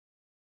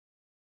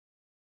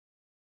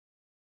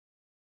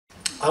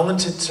I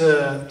wanted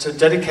to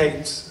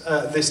dedicate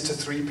this to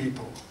three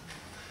people.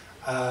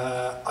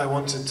 I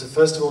wanted to,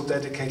 first of all,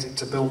 dedicate it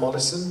to Bill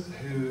Mollison,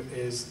 who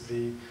is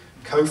the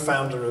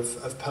co-founder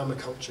of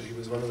permaculture. He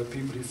was one of the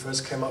people who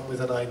first came up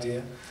with an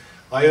idea.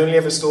 I only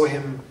ever saw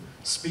him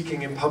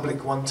speaking in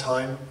public one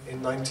time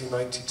in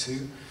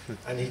 1992,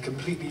 and he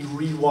completely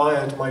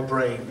rewired my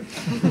brain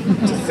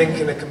to think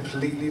in a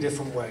completely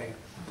different way.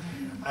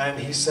 And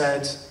he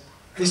said,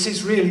 this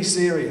is really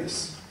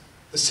serious.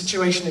 The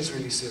situation is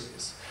really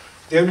serious.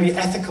 The only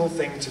ethical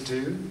thing to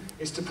do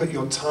is to put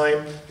your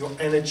time, your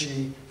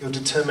energy, your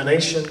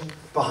determination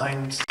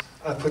behind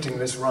putting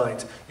this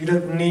right. You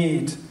don't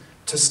need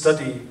to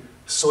study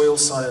soil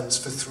science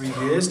for 3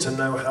 years to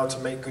know how to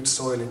make good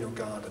soil in your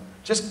garden.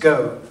 Just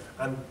go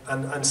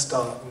and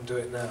start and do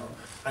it now.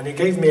 And he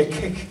gave me a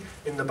kick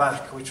in the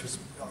back,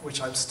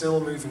 which I'm still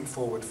moving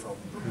forward from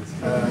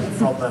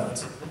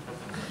that.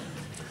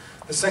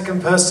 The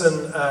second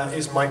person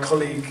is my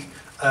colleague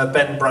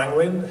Ben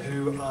Brangwyn,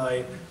 who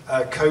I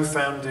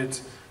co-founded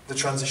the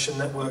Transition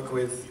Network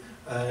with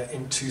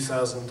in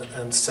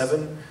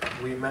 2007.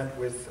 We met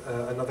with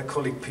another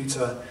colleague,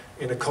 Peter,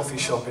 in a coffee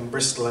shop in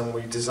Bristol, and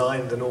we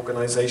designed an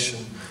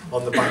organisation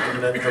on the back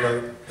of an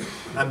envelope.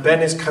 And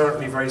Ben is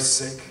currently very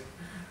sick,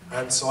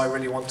 and so I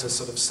really want to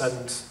sort of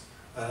send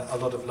a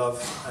lot of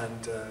love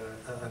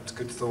and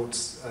good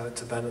thoughts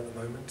to Ben at the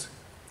moment,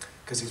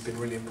 because he's been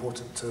really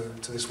important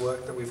to this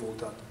work that we've all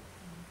done.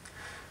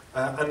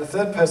 And the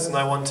third person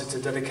I wanted to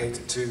dedicate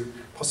it to,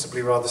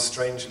 possibly rather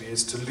strangely,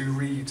 is to Lou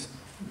Reed.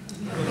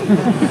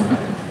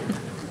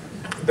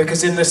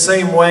 Because in the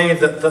same way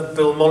that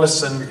Bill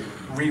Mollison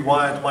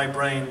rewired my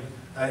brain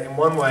in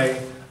one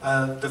way,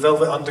 the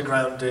Velvet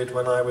Underground did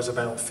when I was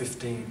about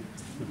 15.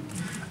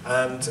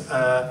 And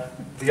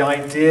the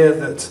idea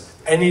that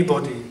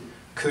anybody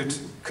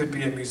could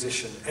be a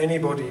musician,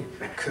 anybody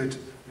could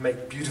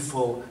make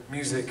beautiful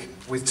music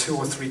with 2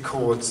 or 3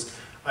 chords.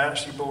 I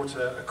actually bought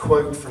a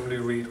quote from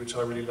Lou Reed, which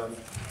I really love.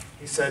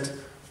 He said,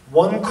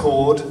 1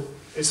 chord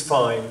is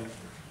fine,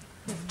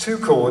 2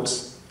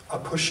 chords are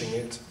pushing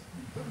it,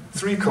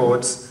 3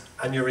 chords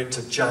and you're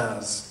into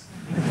jazz.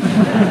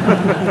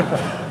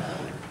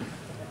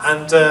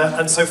 And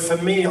so for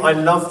me, I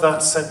love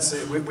that sense.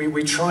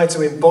 We try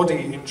to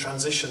embody in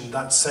transition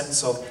that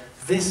sense of,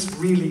 this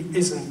really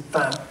isn't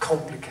that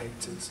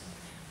complicated.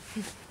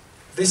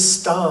 This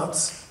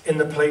starts in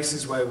the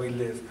places where we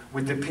live,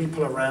 with the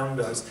people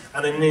around us,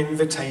 and an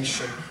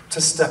invitation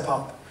to step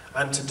up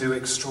and to do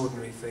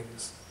extraordinary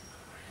things.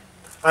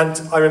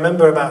 And I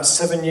remember about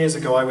 7 years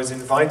ago, I was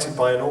invited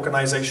by an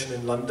organisation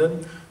in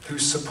London who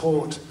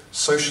support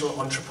social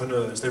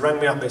entrepreneurs. They rang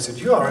me up, they said,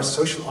 you are a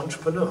social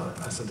entrepreneur.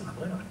 I said,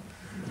 am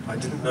I? I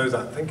didn't know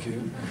that, thank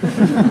you.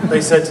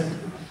 They said,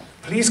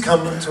 please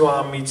come to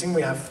our meeting.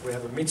 We have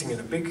a meeting in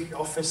a big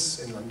office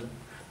in London.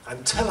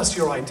 And tell us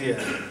your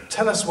idea.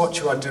 Tell us what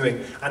you are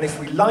doing. And if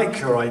we like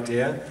your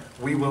idea,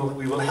 we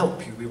will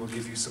help you. We will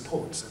give you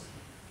support.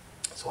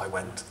 So I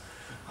went.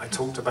 I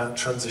talked about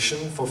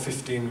transition for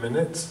 15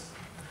 minutes.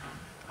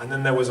 And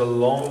then there was a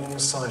long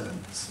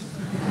silence.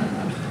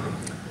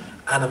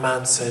 And a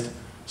man said,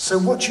 so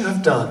what you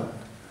have done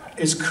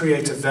is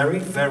create a very,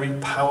 very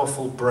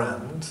powerful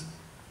brand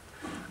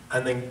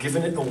and then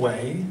given it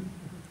away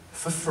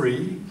for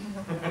free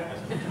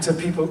to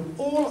people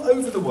all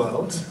over the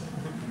world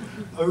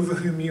over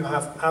whom you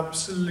have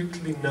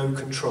absolutely no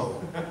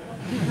control.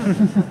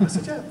 I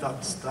said, yeah,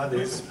 that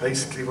is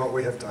basically what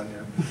we have done,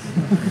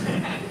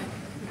 yeah.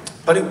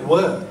 But it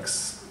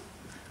works,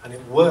 and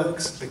it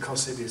works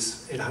because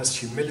it has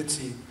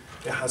humility,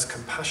 it has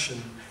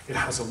compassion, it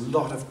has a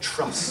lot of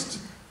trust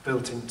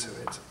built into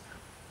it.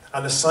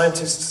 And the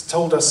scientists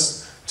told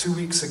us 2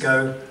 weeks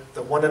ago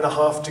that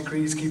 1.5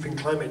 degrees, keeping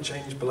climate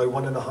change below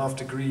 1.5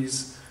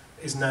 degrees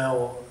is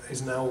now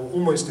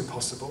almost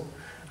impossible.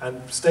 And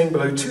staying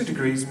below 2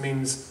 degrees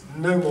means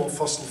no more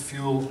fossil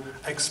fuel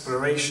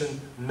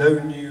exploration, no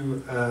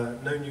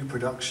new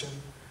production.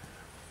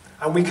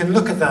 And we can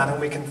look at that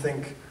and we can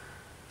think,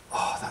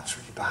 oh, that's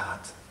really bad.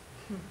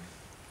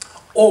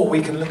 Or we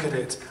can look at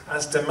it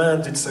as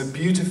demanded so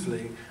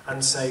beautifully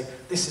and say,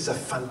 this is a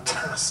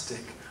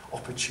fantastic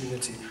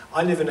opportunity.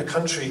 I live in a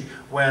country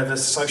where the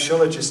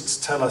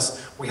sociologists tell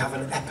us we have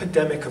an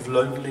epidemic of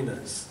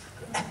loneliness.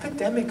 An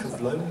epidemic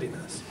of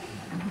loneliness.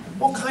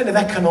 What kind of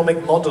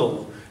economic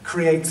model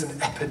creates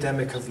an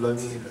epidemic of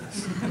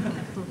loneliness?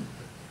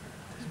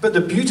 But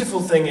the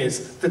beautiful thing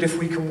is that if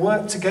we can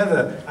work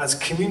together as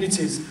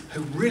communities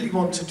who really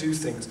want to do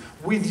things,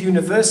 with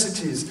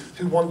universities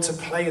who want to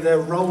play their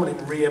role in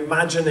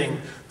reimagining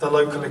the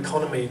local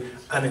economy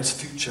and its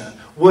future,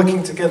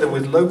 working together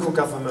with local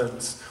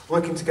governments,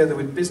 working together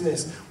with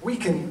business, we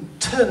can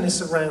turn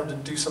this around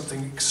and do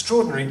something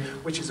extraordinary,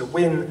 which is a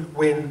win,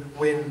 win,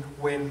 win,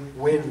 win,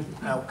 win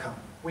outcome.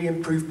 We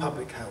improve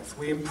public health,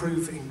 we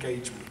improve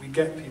engagement, we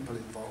get people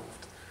involved.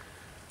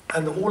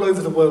 And all over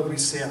the world we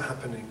see it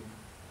happening.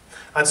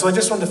 And so I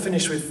just want to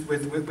finish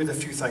with a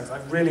few thanks. I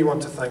really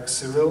want to thank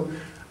Cyril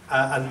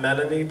and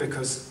Melanie,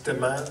 because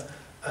Demain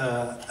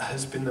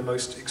has been the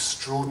most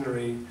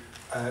extraordinary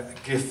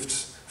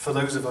gift for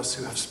those of us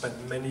who have spent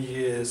many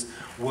years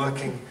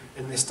working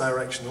in this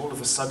direction, all of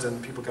a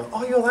sudden people go,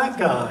 oh, you're that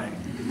guy.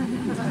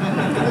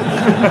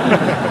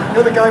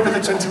 You're the guy with the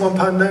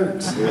 £21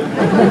 note.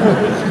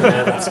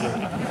 Yeah, that's me.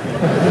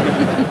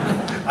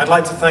 I'd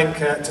like to thank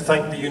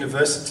the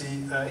university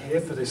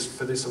here for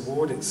this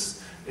award.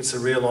 It's a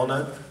real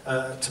honour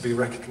to be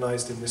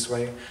recognised in this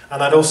way.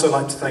 And I'd also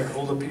like to thank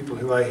all the people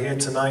who are here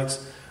tonight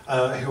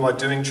who are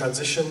doing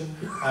transition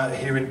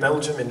here in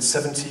Belgium, in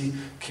 70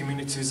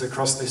 communities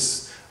across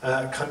this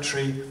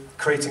country,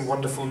 creating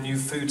wonderful new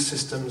food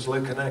systems,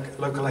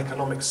 local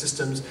economic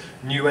systems,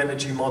 new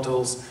energy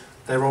models.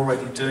 They're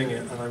already doing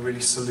it, and I really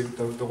salute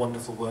the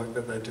wonderful work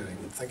that they're doing.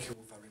 Thank you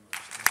all.